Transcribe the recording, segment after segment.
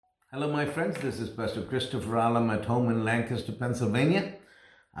Hello, my friends. This is Pastor Christopher Alam at home in Lancaster, Pennsylvania.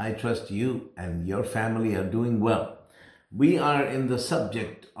 I trust you and your family are doing well. We are in the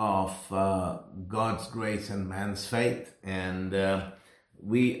subject of God's grace and man's faith, and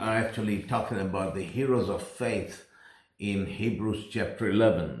we are actually talking about the heroes of faith in Hebrews chapter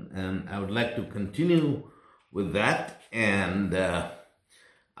 11. And I would like to continue with that, and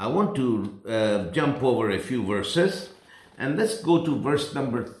I want to jump over a few verses. And let's go to verse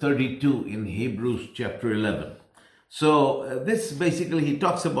number 32 in Hebrews chapter 11. So this basically, he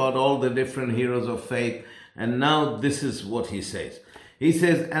talks about all the different heroes of faith. And now this is what he says. He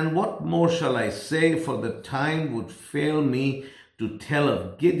says, "And what more shall I say? For the time would fail me to tell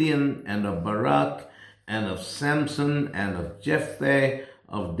of Gideon and of Barak and of Samson and of Jephthah,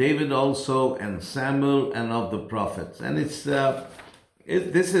 of David also and Samuel and of the prophets." And this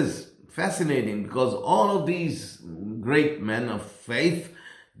is fascinating because all of these great men of faith,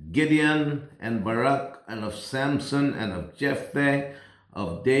 Gideon and Barak and of Samson and of Jephthah,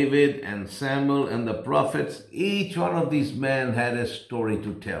 of David and Samuel and the prophets, each one of these men had a story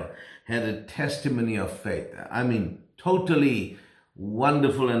to tell, had a testimony of faith. I mean, totally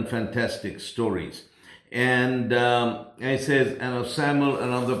wonderful and fantastic stories. And it says, and of Samuel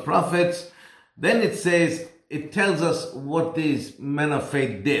and of the prophets. Then it tells us what these men of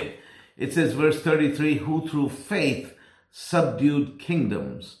faith did. It says, verse 33, "Who through faith subdued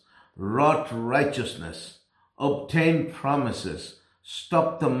kingdoms, wrought righteousness, obtained promises,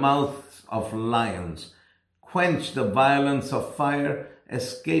 stopped the mouths of lions, quenched the violence of fire,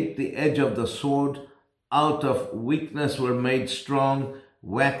 escaped the edge of the sword, out of weakness were made strong,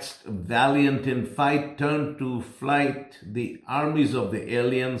 waxed valiant in fight, turned to flight the armies of the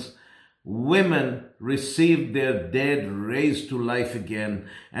aliens. Women received their dead raised to life again,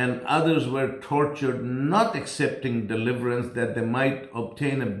 and others were tortured, not accepting deliverance that they might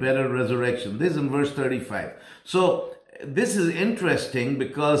obtain a better resurrection." This is in verse 35. So this is interesting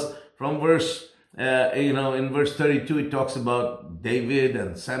because from in verse 32, it talks about David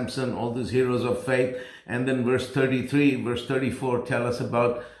and Samson, all these heroes of faith. And then verse 33, verse 34 tell us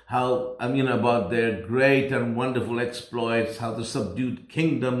about about their great and wonderful exploits, how they subdued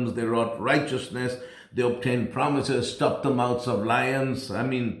kingdoms, they wrought righteousness, they obtained promises, stopped the mouths of lions.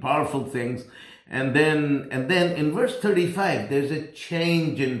 Powerful things. And then in verse 35, there's a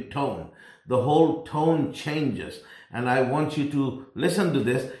change in tone. The whole tone changes. And I want you to listen to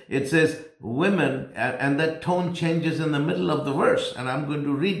this. It says women, and that tone changes in the middle of the verse. And I'm going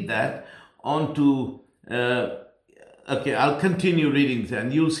to read that on to I'll continue reading this,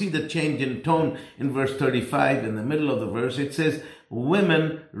 and you'll see the change in tone in verse 35 in the middle of the verse. It says,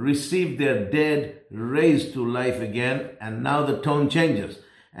 "Women received their dead raised to life again," and now the tone changes.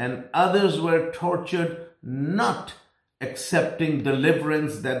 "And others were tortured, not accepting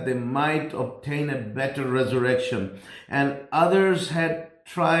deliverance that they might obtain a better resurrection. And others had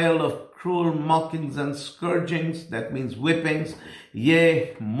trial of cruel mockings and scourgings," that means whippings,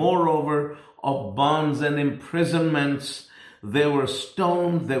 "yea, moreover, of bonds and imprisonments. They were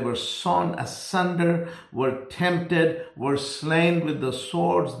stoned, they were sawn asunder, were tempted, were slain with the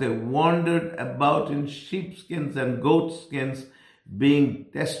swords. They wandered about in sheepskins and goatskins, being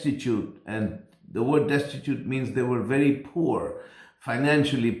destitute." And the word destitute means they were very poor,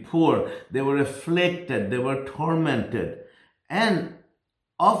 financially poor. They were afflicted, they were tormented. And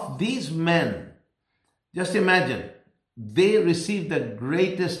of these men, just imagine, they received the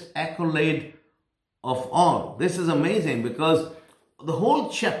greatest accolade of all. This is amazing because the whole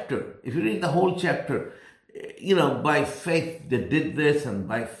chapter, if you read the whole chapter, by faith they did this and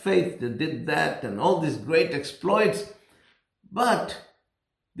by faith they did that and all these great exploits. But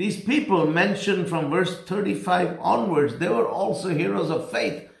these people mentioned from verse 35 onwards, they were also heroes of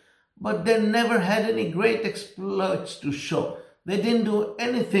faith, but they never had any great exploits to show. They didn't do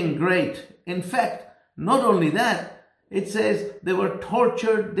anything great. In fact, not only that, it says they were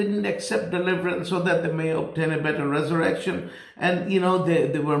tortured, didn't accept deliverance so that they may obtain a better resurrection. And,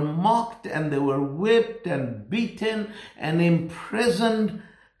 they were mocked and they were whipped and beaten and imprisoned.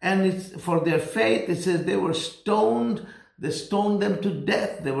 And it's for their faith. It says they were stoned. They stoned them to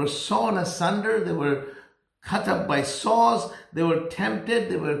death. They were sawn asunder. They were cut up by saws. They were tempted.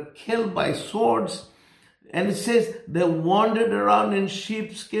 They were killed by swords. And it says they wandered around in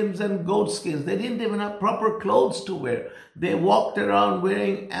sheepskins and goatskins. They didn't even have proper clothes to wear. They walked around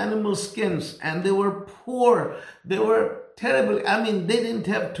wearing animal skins, and they were poor. They were terrible. They didn't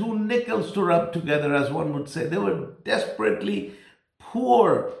have two nickels to rub together, as one would say. They were desperately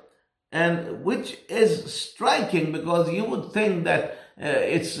poor, and which is striking because you would think that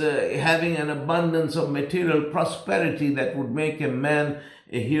it's having an abundance of material prosperity that would make a man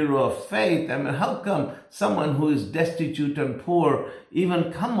a hero of faith. I mean, how come someone who is destitute and poor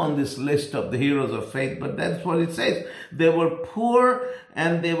even come on this list of the heroes of faith? But that's what it says. They were poor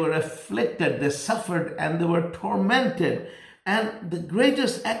and they were afflicted, they suffered and they were tormented. And the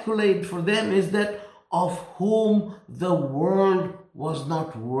greatest accolade for them is that of whom the world was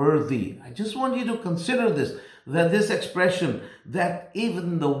not worthy. I just want you to consider this, that this expression, that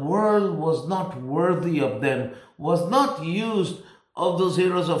even the world was not worthy of them, was not used of those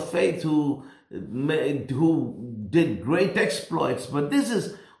heroes of faith who did great exploits, but this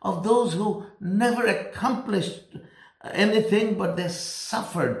is of those who never accomplished anything, but they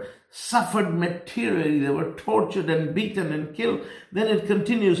suffered materially. They were tortured and beaten and killed. Then it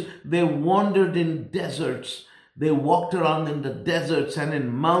continues, they wandered in deserts. They walked around in the deserts and in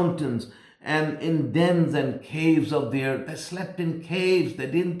mountains and in dens and caves of the earth. They slept in caves. They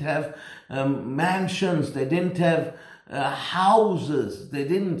didn't have mansions. They didn't have houses. They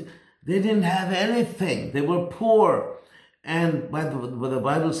didn't have anything. They were poor. And the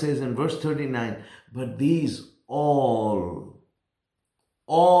Bible says in verse 39, but these all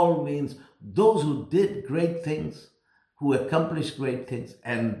means those who did great things, who accomplished great things,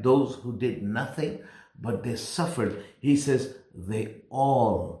 and those who did nothing, but they suffered. He says they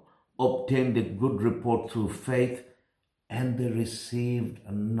all obtained a good report through faith, and they received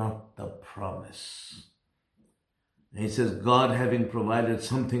not the promise. And he says, God having provided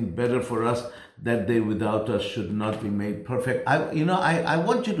something better for us, that they without us should not be made perfect. I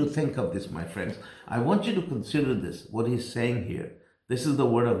want you to think of this, my friends. I want you to consider this, what he's saying here. This is the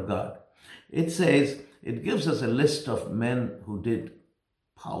word of God. It says, it gives us a list of men who did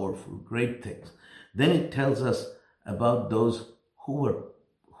powerful, great things. Then it tells us about those who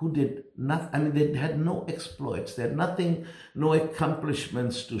did not, they had no exploits. They had nothing, no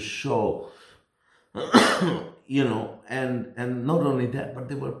accomplishments to show. And not only that, but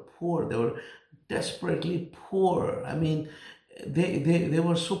they were poor. They were desperately poor. They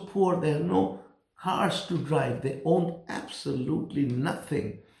were so poor, they had no cars to drive. They owned absolutely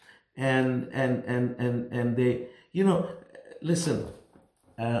nothing. And they, listen,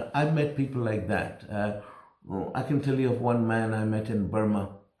 I've met people like that. I can tell you of one man I met in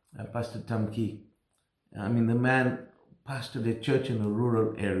Burma, Pastor Tamki. The man pastored a church in a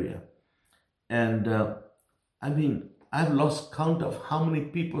rural area. And I've lost count of how many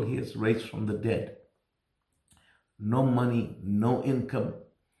people he has raised from the dead. No money, no income.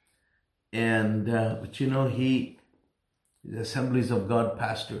 And, he's the Assemblies of God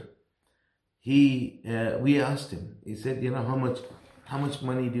pastor. We asked him, he said, how much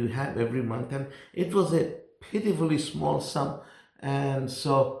money do you have every month? And it was a pitifully small sum. And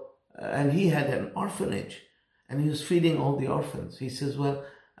he had an orphanage and he was feeding all the orphans. He says,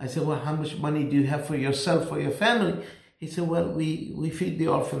 I said, how much money do you have for yourself, for your family? He said, we feed the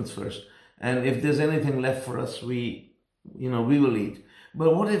orphans first. And if there's anything left for us, we will eat.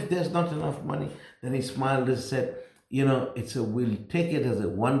 But what if there's not enough money? Then he smiled and said, we'll take it as a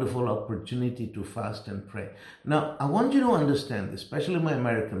wonderful opportunity to fast and pray. Now, I want you to understand this, especially my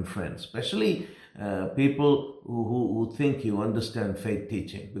American friends, especially people who think you understand faith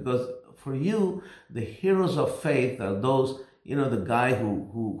teaching. Because for you, the heroes of faith are those, the guy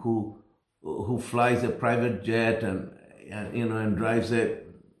who flies a private jet and drives a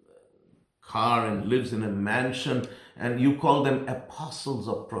car and lives in a mansion, and you call them apostles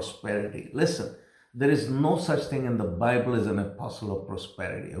of prosperity. Listen, there is no such thing in the Bible as an apostle of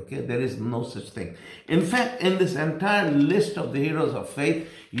prosperity, okay? There is no such thing. In fact, in this entire list of the heroes of faith,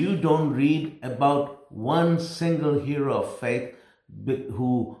 you don't read about one single hero of faith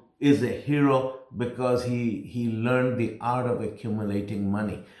who is a hero because he learned the art of accumulating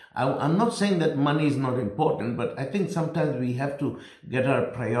money. I'm not saying that money is not important, but I think sometimes we have to get our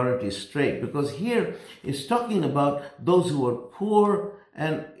priorities straight, because here it's talking about those who are poor.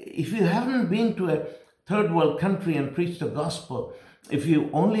 And if you haven't been to a third world country and preached the gospel, if you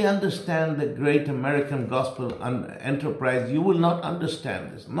only understand the great American gospel enterprise, you will not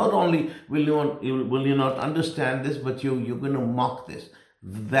understand this. Not only will you not understand this, but you're going to mock this.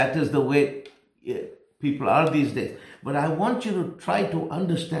 That is the way people are these days. But I want you to try to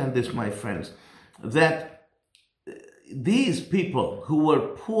understand this, my friends, that these people who were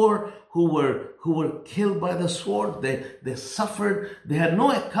poor, who were killed by the sword, they suffered, they had no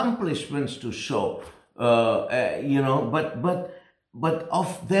accomplishments to show, but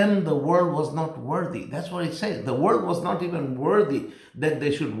of them the world was not worthy. That's what it says. The world was not even worthy that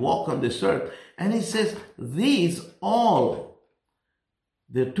they should walk on this earth. And he says, these all,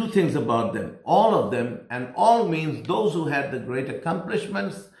 there are two things about them, all of them, and all means those who had the great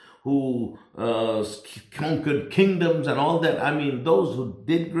accomplishments, who conquered kingdoms and all that. I mean, those who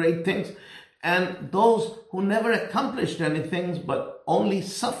did great things, and those who never accomplished anything but only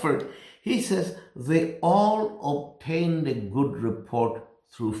suffered. He says they all obtained a good report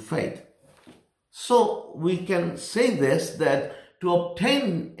through faith. So we can say this, that to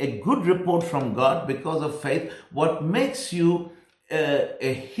obtain a good report from God because of faith, what makes you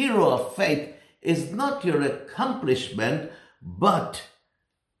a hero of faith is not your accomplishment, but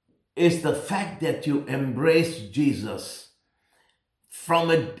is the fact that you embrace Jesus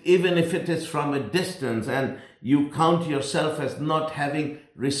even if it is from a distance, and you count yourself as not having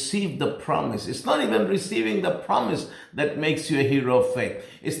received the promise. It's not even receiving the promise that makes you a hero of faith.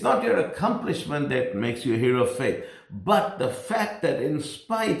 It's not your accomplishment that makes you a hero of faith, but the fact that in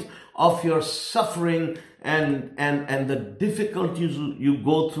spite of your suffering and the difficulties you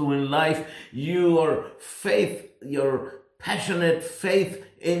go through in life, your faith, your passionate faith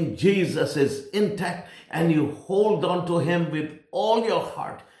in Jesus is intact, and you hold on to him with all your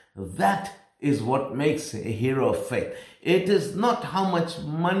heart. That is what makes a hero of faith. It is not how much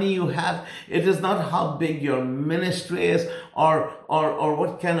money you have. It is not how big your ministry is, or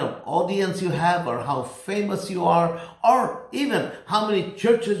what kind of audience you have, or how famous you are, or even how many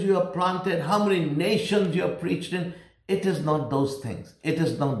churches you have planted, how many nations you have preached in. It is not those things. It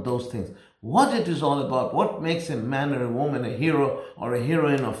is not those things. What it is all about, what makes a man or a woman a hero or a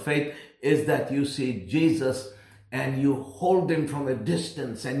heroine of faith, is that you see Jesus and you hold him from a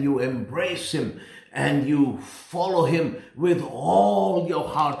distance, and you embrace him, and you follow him with all your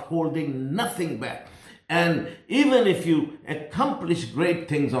heart, holding nothing back. And even if you accomplish great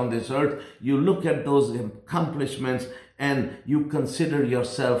things on this earth, you look at those accomplishments and you consider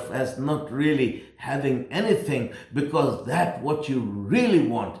yourself as not really having anything, because that what you really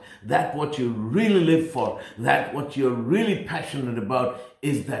want, that what you really live for, that what you're really passionate about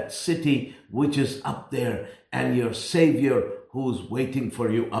is that city which is up there, and your Savior who's waiting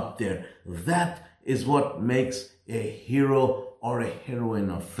for you up there. That is what makes a hero or a heroine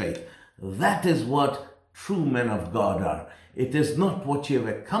of faith. That is what true men of God are. It is not what you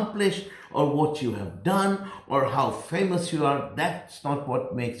have accomplished or what you have done or how famous you are. That's not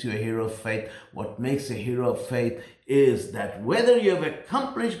what makes you a hero of faith. What makes a hero of faith is that whether you have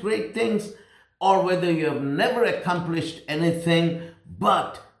accomplished great things or whether you have never accomplished anything,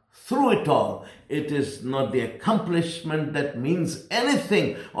 but through it all, it is not the accomplishment that means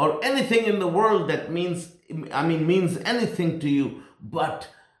anything, or anything in the world that means anything to you, but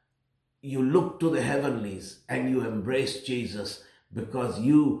you look to the heavenlies and you embrace Jesus, because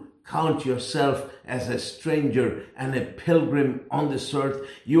you count yourself as a stranger and a pilgrim on this earth.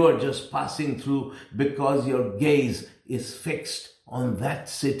 You are just passing through, because your gaze is fixed on that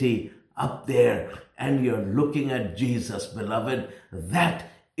city up there, and you're looking at Jesus, beloved. That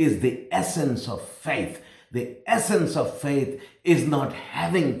is the essence of faith. The essence of faith is not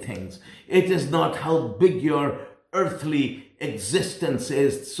having things. It is not how big your earthly existence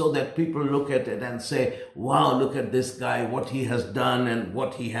is, so that people look at it and say, wow, look at this guy, what he has done and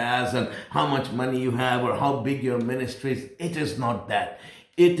what he has and how much money you have or how big your ministry is. It is not that.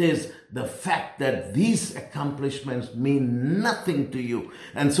 It is the fact that these accomplishments mean nothing to you.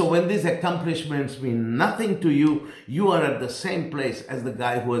 And so when these accomplishments mean nothing to you, you are at the same place as the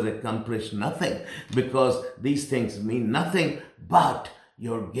guy who has accomplished nothing, because these things mean nothing, but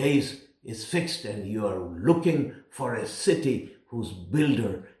your gaze is fixed and you are looking for a city whose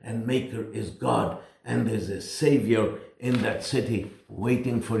builder and maker is God, and there's a Savior in that city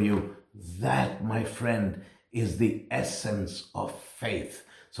waiting for you. That, my friend, is the essence of faith.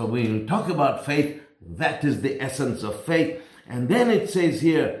 So when you talk about faith, that is the essence of faith. And then it says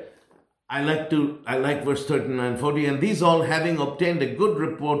here, I like verse 39, 40, and these all, having obtained a good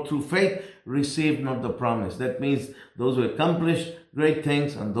report through faith, received not the promise. That means those who accomplished great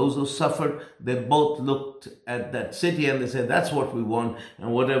things and those who suffered, they both looked at that city and they said, that's what we want,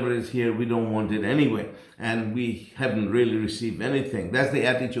 and whatever is here, we don't want it anyway. And we haven't really received anything. That's the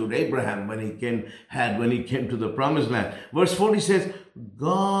attitude Abraham when he came to the promised land. Verse 40 says,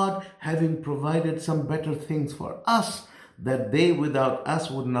 God having provided some better things for us, that they without us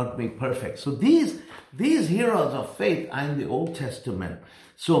would not be perfect. So these heroes of faith are in the Old Testament.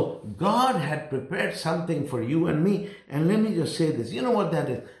 So God had prepared something for you and me. And let me just say this. You know what that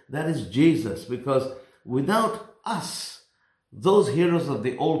is? That is Jesus. Because without us, those heroes of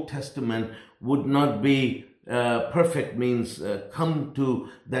the Old Testament would not be perfect, means come to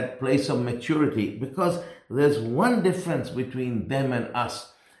that place of maturity. Because there's one difference between them and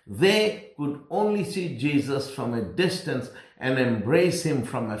us. They could only see Jesus from a distance and embrace him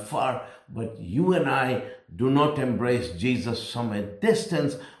from afar. But you and I do not embrace Jesus from a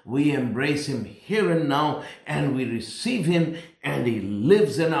distance. We embrace him here and now, and we receive him, and he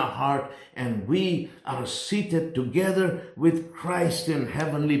lives in our heart, and we are seated together with Christ in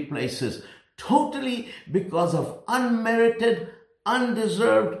heavenly places, totally because of unmerited,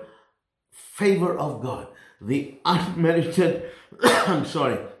 undeserved favor of God. The unmerited,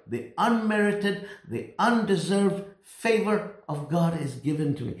 the undeserved favor of God is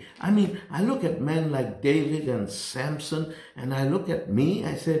given to me. I mean, I look at men like David and Samson, and I look at me,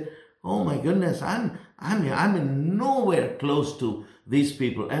 I say, oh my goodness, I'm in nowhere close to these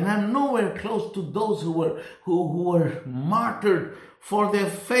people, and I'm nowhere close to those who were martyred for their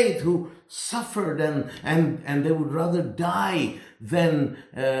faith, who suffered and they would rather die than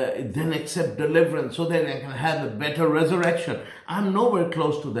accept deliverance so that they can have a better resurrection. I'm nowhere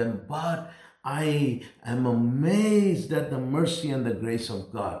close to them, but I am amazed at the mercy and the grace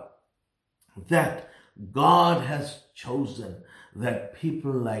of God, that God has chosen that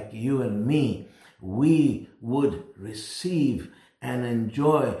people like you and me, we would receive and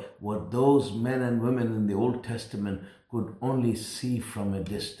enjoy what those men and women in the Old Testament could only see from a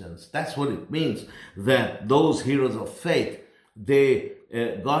distance. That's what it means, that those heroes of faith,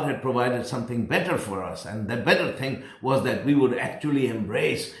 God had provided something better for us. And the better thing was that we would actually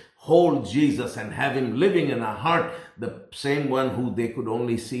embrace, hold Jesus and have him living in our heart, the same one who they could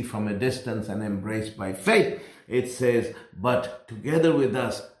only see from a distance and embrace by faith. It says, but together with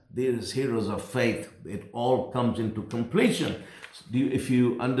us, these heroes of faith, it all comes into completion. If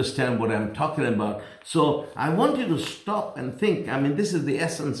you understand what I'm talking about. So I want you to stop and think. I mean, this is the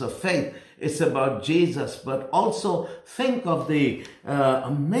essence of faith. It's about Jesus, but also think of the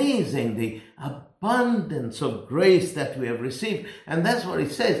amazing, the abundance of grace that we have received. And that's what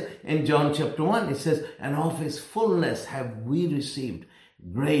it says in John chapter 1. It says, and of his fullness have we received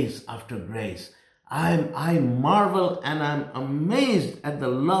grace after grace. I marvel and I'm amazed at the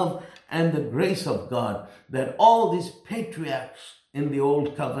love and the grace of God, that all these patriarchs in the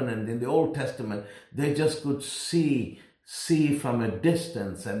Old Covenant, in the Old Testament, they just could see from a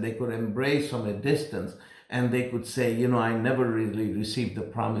distance, and they could embrace from a distance, and they could say, I never really received the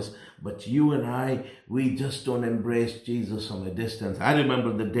promise, but you and I, we just don't embrace Jesus from a distance. I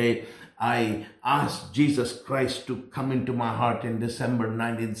remember the day I asked Jesus Christ to come into my heart in December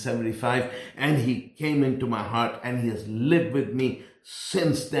 1975, and he came into my heart, and he has lived with me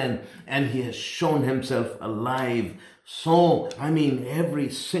since then, and he has shown himself alive. So,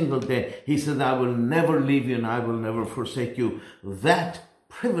 every single day, he says, I will never leave you and I will never forsake you. That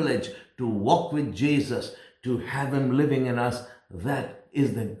privilege to walk with Jesus, to have him living in us, that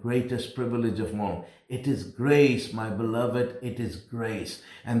is the greatest privilege of all. It is grace, my beloved, it is grace.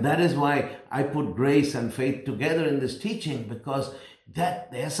 And that is why I put grace and faith together in this teaching, because the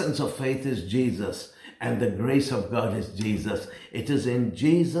essence of faith is Jesus, and the grace of God is Jesus. It is in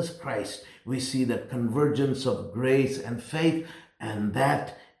Jesus Christ we see the convergence of grace and faith, and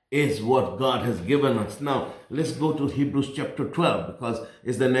that is what God has given us. Now, let's go to Hebrews chapter 12, because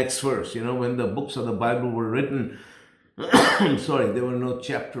it's the next verse. When the books of the Bible were written, there were no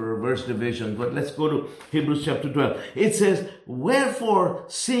chapter or verse division, but let's go to Hebrews chapter 12. It says, wherefore,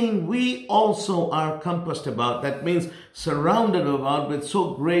 seeing we also are compassed about, that means surrounded about with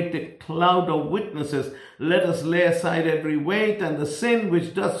so great a cloud of witnesses, let us lay aside every weight and the sin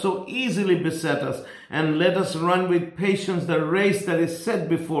which doth so easily beset us, and let us run with patience the race that is set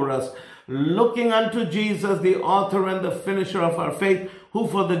before us, looking unto Jesus, the author and the finisher of our faith, who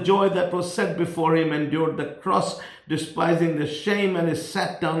for the joy that was set before him endured the cross, despising the shame, and is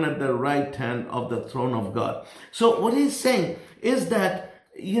sat down at the right hand of the throne of God. So what he's saying is that,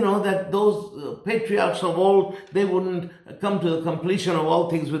 that those patriarchs of old, they wouldn't come to the completion of all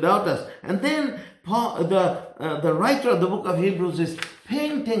things without us. And then Paul, the writer of the book of Hebrews, is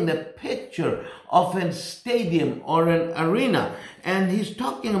painting the picture of a stadium or an arena. And he's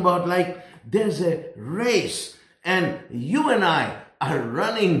talking about there's a race, and you and I are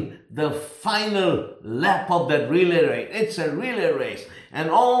running the final lap of that relay race. It's a relay race.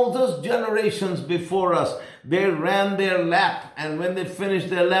 And all those generations before us, they ran their lap. And when they finished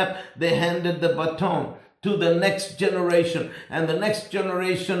their lap, they handed the baton to the next generation. And the next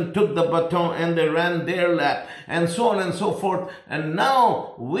generation took the baton and they ran their lap. And so on and so forth. And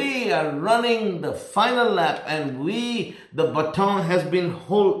now we are running the final lap, and the baton has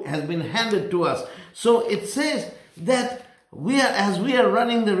been handed to us. So it says that as we are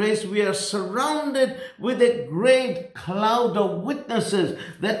running the race, we are surrounded with a great cloud of witnesses.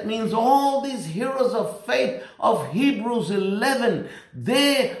 That means all these heroes of faith of Hebrews 11,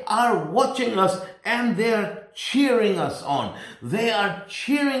 they are watching us and they are cheering us on. They are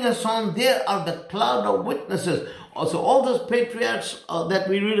cheering us on. They are the cloud of witnesses. Also, all those patriarchs that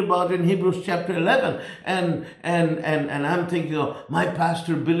we read about in Hebrews chapter 11, and I'm thinking of my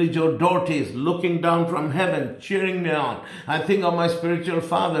pastor Billy Joe Doherty is looking down from heaven, cheering me on. I think of my spiritual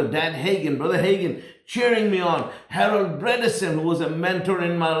father, Dad Hagin, Brother Hagin, cheering me on. Harold Bredesen, who was a mentor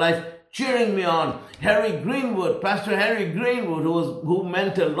in my life, cheering me on. Harry Greenwood, Pastor Harry Greenwood, who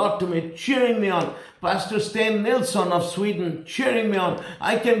meant a lot to me, cheering me on. Pastor Sten Nilsson of Sweden, cheering me on.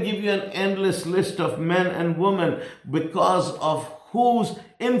 I can give you an endless list of men and women because of whose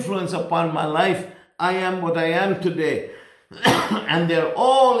influence upon my life I am what I am today. And they're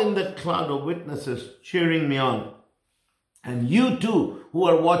all in the cloud of witnesses cheering me on. And you too, who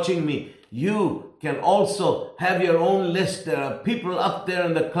are watching me, you can also have your own list. There are people up there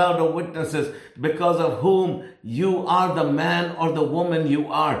in the cloud of witnesses because of whom you are the man or the woman you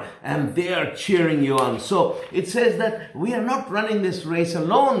are, and they are cheering you on. So it says that we are not running this race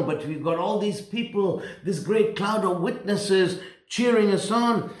alone, but we've got all these people, this great cloud of witnesses cheering us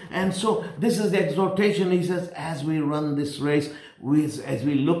on. And so this is the exhortation. He says, as we run this race, as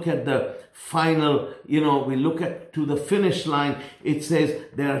we look at the final, we look at to the finish line, it says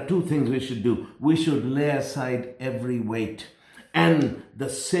there are two things we should do. We should lay aside every weight and the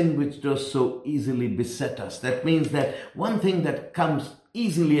sin which does so easily beset us. That means that one thing that comes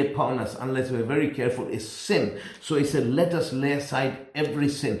easily upon us, unless we're very careful, is sin. So he said, let us lay aside every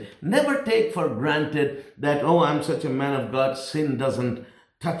sin. Never take for granted that, I'm such a man of God, sin doesn't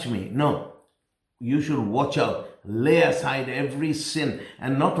touch me. No, you should watch out. Lay aside every sin,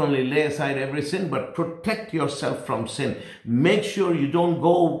 and not only lay aside every sin, but protect yourself from sin. Make sure you don't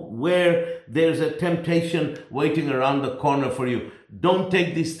go where there's a temptation waiting around the corner for you. Don't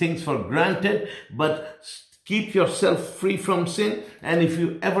take these things for granted, but keep yourself free from sin. And if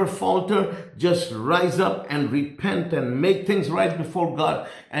you ever falter, just rise up and repent and make things right before God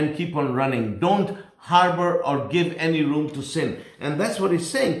and keep on running. Don't harbor or give any room to sin. And that's what he's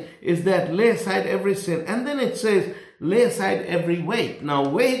saying, is that lay aside every sin. And then it says, lay aside every weight. Now,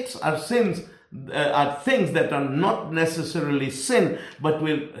 weights are sins, are things that are not necessarily sin, but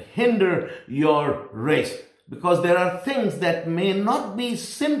will hinder your race. Because there are things that may not be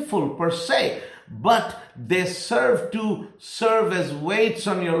sinful per se, but they serve as weights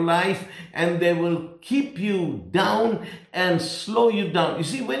on your life, and they will keep you down and slow you down. You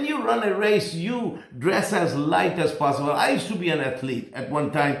see, when you run a race, you dress as light as possible. I used to be an athlete at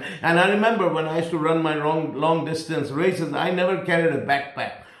one time, and I remember when I used to run my long distance races, I never carried a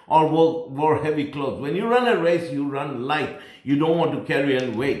backpack or wore heavy clothes. When you run a race, you run light. You don't want to carry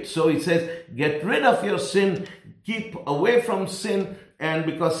any weight. So it says, get rid of your sin, keep away from sin, and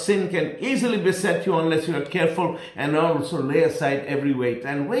because sin can easily beset you unless you are careful, and also lay aside every weight.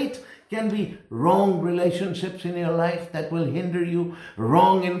 And weight can be wrong relationships in your life that will hinder you,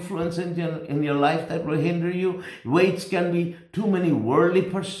 wrong influence in your life that will hinder you. Weights can be too many worldly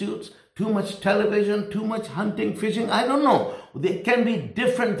pursuits, too much television, too much hunting, fishing. I don't know. There can be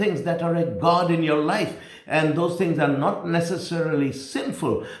different things that are a God in your life. And those things are not necessarily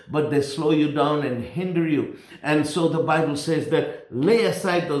sinful, but they slow you down and hinder you. And so the Bible says that lay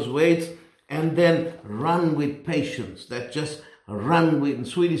aside those weights and then run with patience. That just run with, in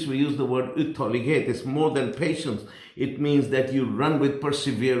Swedish we use the word uthållighet. It's more than patience. It means that you run with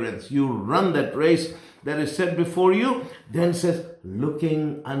perseverance. You run that race that is set before you. Then says,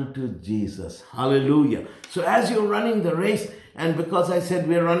 looking unto Jesus. Hallelujah. So as you're running the race, and because I said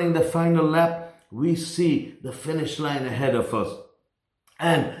we're running the final lap, we see the finish line ahead of us.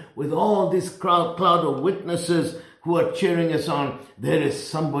 And with all this cloud of witnesses who are cheering us on, there is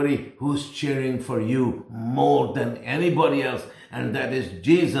somebody who's cheering for you more than anybody else. And that is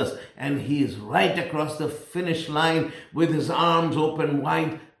Jesus. And he is right across the finish line with his arms open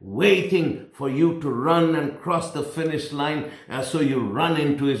wide, waiting for you to run and cross the finish line. So you run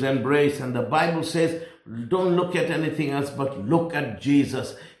into his embrace. And the Bible says, don't look at anything else, but look at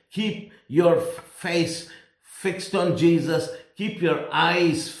Jesus. Keep your face fixed on Jesus. Keep your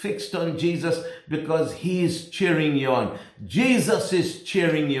eyes fixed on Jesus, because he is cheering you on. Jesus is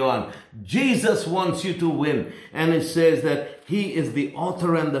cheering you on. Jesus wants you to win. And it says that he is the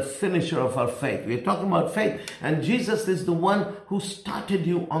author and the finisher of our faith. We're talking about faith. And Jesus is the one who started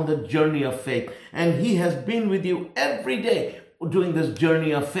you on the journey of faith. And he has been with you every day doing this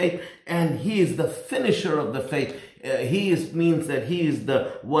journey of faith. And he is the finisher of the faith. Means that he is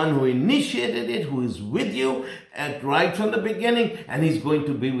the one who initiated it, who is with you right from the beginning, and he's going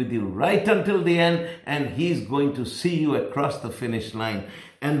to be with you right until the end, and he's going to see you across the finish line.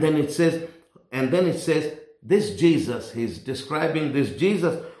 And then it says, this Jesus, he's describing this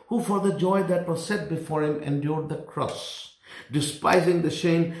Jesus who for the joy that was set before him endured the cross, despising the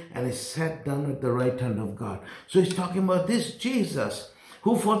shame, and is sat down at the right hand of God. So he's talking about this Jesus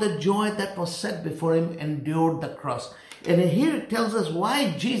who for the joy that was set before him endured the cross. And here it tells us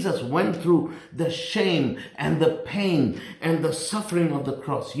why Jesus went through the shame and the pain and the suffering of the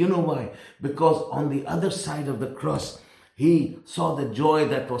cross. You know why? Because on the other side of the cross, he saw the joy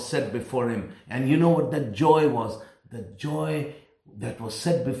that was set before him. And you know what that joy was? The joy that was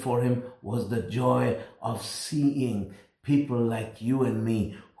set before him was the joy of seeing people like you and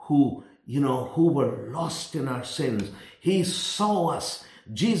me who were lost in our sins. He saw us.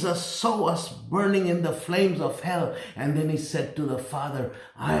 Jesus saw us burning in the flames of hell, and then he said to the Father,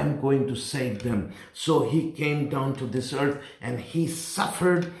 I am going to save them. So he came down to this earth and he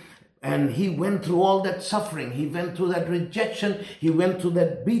suffered, and he went through all that suffering. He went through that rejection. He went through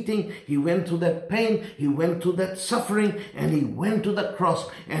that beating. He went through that pain. He went through that suffering, and he went to the cross,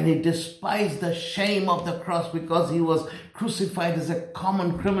 and he despised the shame of the cross because he was crucified as a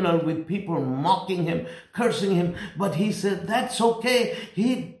common criminal with people mocking him, cursing him. But he said, that's okay.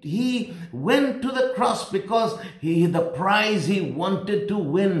 He went to the cross because the prize he wanted to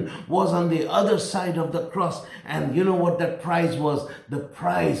win was on the other side of the cross. And you know what that prize was? The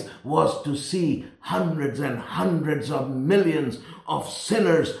prize was to see hundreds and hundreds of millions of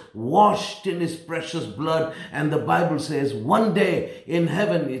sinners washed in his precious blood. And the Bible says one day in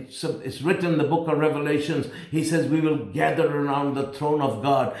heaven, it's written in the book of Revelations, he says we will gather around the throne of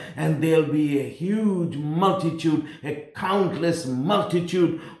God, and there'll be a huge multitude, a countless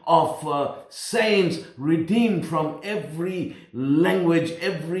multitude of saints redeemed from every language,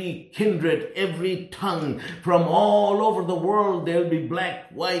 every kindred, every tongue, from all over the world. There'll be black,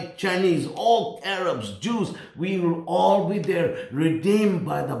 white, Chinese, all Arabs, Jews. We will all be there, redeemed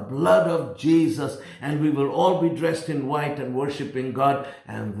by the blood of Jesus, and we will all be dressed in white and worshiping God.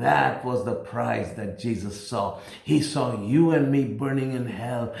 And that was the prize that Jesus saw. He saw you and me burning in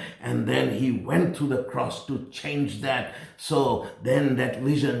hell, and then he went to the cross to change that. So then that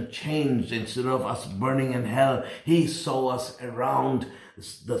vision changed. Instead of us burning in hell, he saw us around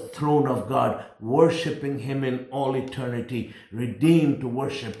the throne of God, worshiping him in all eternity, redeemed to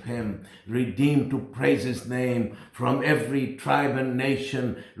worship him, redeemed to praise his name from every tribe and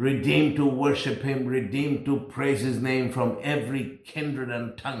nation, redeemed to worship him, redeemed to praise his name from every kindred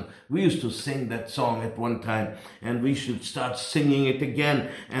and tongue. We used to sing that song at one time, and we should start singing it again.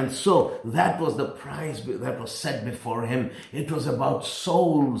 And so that was the prize that was set before him. It was about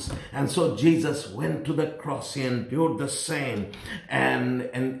souls. And so Jesus went to the cross. He endured the same and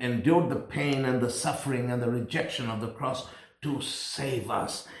endured the pain and the suffering and the rejection of the cross to save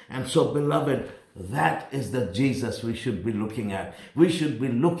us. And so, beloved, that is the Jesus we should be looking at. We should be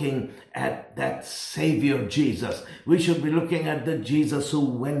looking at that Savior Jesus. We should be looking at the Jesus who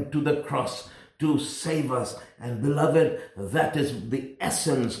went to the cross to save us. And beloved, that is the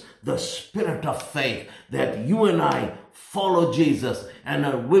essence, the spirit of faith, that you and I follow Jesus and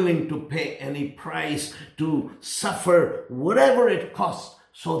are willing to pay any price, to suffer whatever it costs,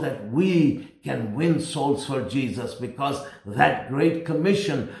 so that we can win souls for Jesus, because that great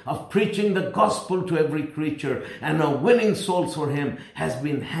commission of preaching the gospel to every creature and of winning souls for him has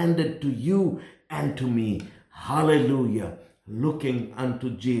been handed to you and to me. Hallelujah. Looking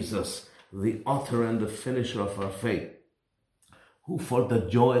unto Jesus, the author and the finisher of our faith, who for the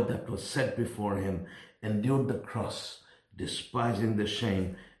joy that was set before him endured the cross, despising the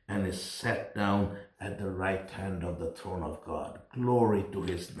shame, and is sat down at the right hand of the throne of God. Glory to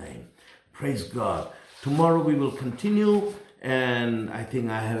his name. Praise God. Tomorrow we will continue, and I think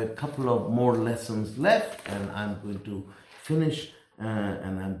I have a couple of more lessons left, and I'm going to finish,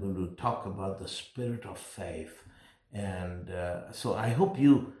 and I'm going to talk about the spirit of faith. And so I hope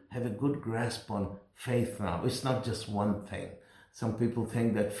you have a good grasp on faith now. It's not just one thing. Some people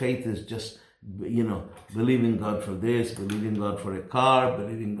think that faith is just, believing God for this, believing God for a car,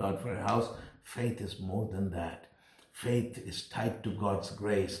 believing God for a house. Faith is more than that. Faith is tied to God's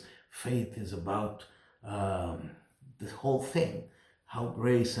grace. Faith is about the whole thing, how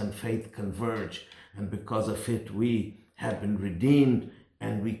grace and faith converge. And because of it, we have been redeemed,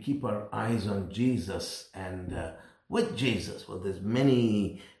 and we keep our eyes on Jesus. And with Jesus, well, there's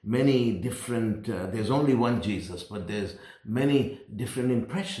many different, there's only one Jesus, but there's many different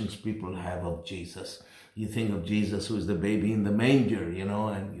impressions people have of Jesus. You think of Jesus who is the baby in the manger,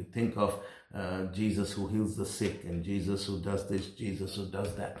 and you think of Jesus who heals the sick, and Jesus who does this, Jesus who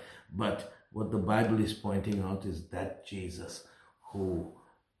does that. But what the Bible is pointing out is that Jesus who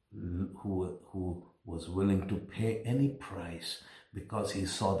was willing to pay any price because he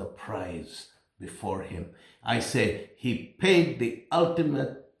saw the prize before him. I say he paid the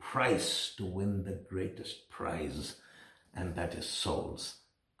ultimate price to win the greatest prize, and that is souls.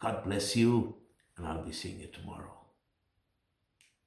 God bless you, and I'll be seeing you tomorrow.